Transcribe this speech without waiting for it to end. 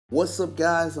What's up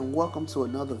guys, and welcome to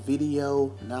another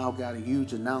video. Now I've got a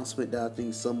huge announcement that I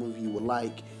think some of you will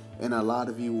like and a lot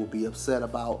of you will be upset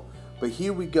about, but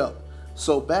here we go.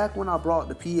 So back when I brought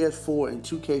the PS4 and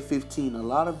 2K15, a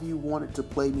lot of you wanted to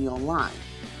play me online,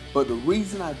 but the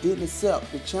reason I didn't accept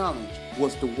the challenge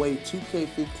was the way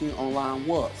 2K15 online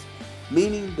was,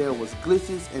 meaning there was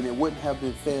glitches and it wouldn't have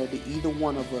been fair to either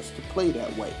one of us to play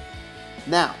that way.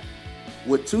 Now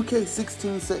with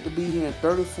 2K16 set to be here in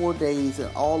 34 days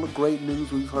and all the great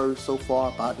news we've heard so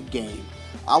far about the game,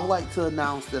 I would like to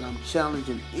announce that I'm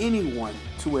challenging anyone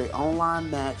to an online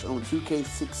match on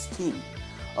 2K16.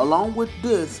 Along with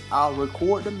this, I'll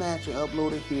record the match and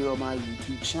upload it here on my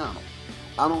YouTube channel.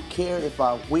 I don't care if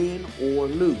I win or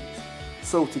lose.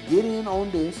 So to get in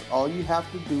on this, all you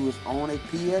have to do is own a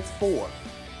PS4.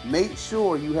 Make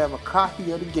sure you have a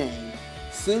copy of the game.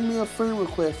 Send me a friend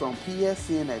request on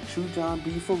PSN at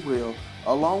TrueJohnB4Real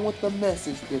along with the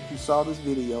message that you saw this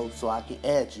video so I can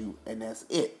add you, and that's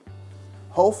it.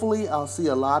 Hopefully I'll see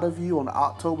a lot of you on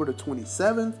October the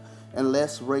 27th, and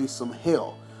let's raise some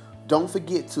hell. Don't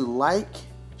forget to like,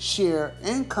 share,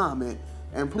 and comment,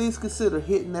 and please consider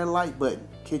hitting that like button.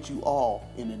 Catch you all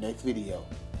in the next video.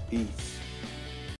 Peace.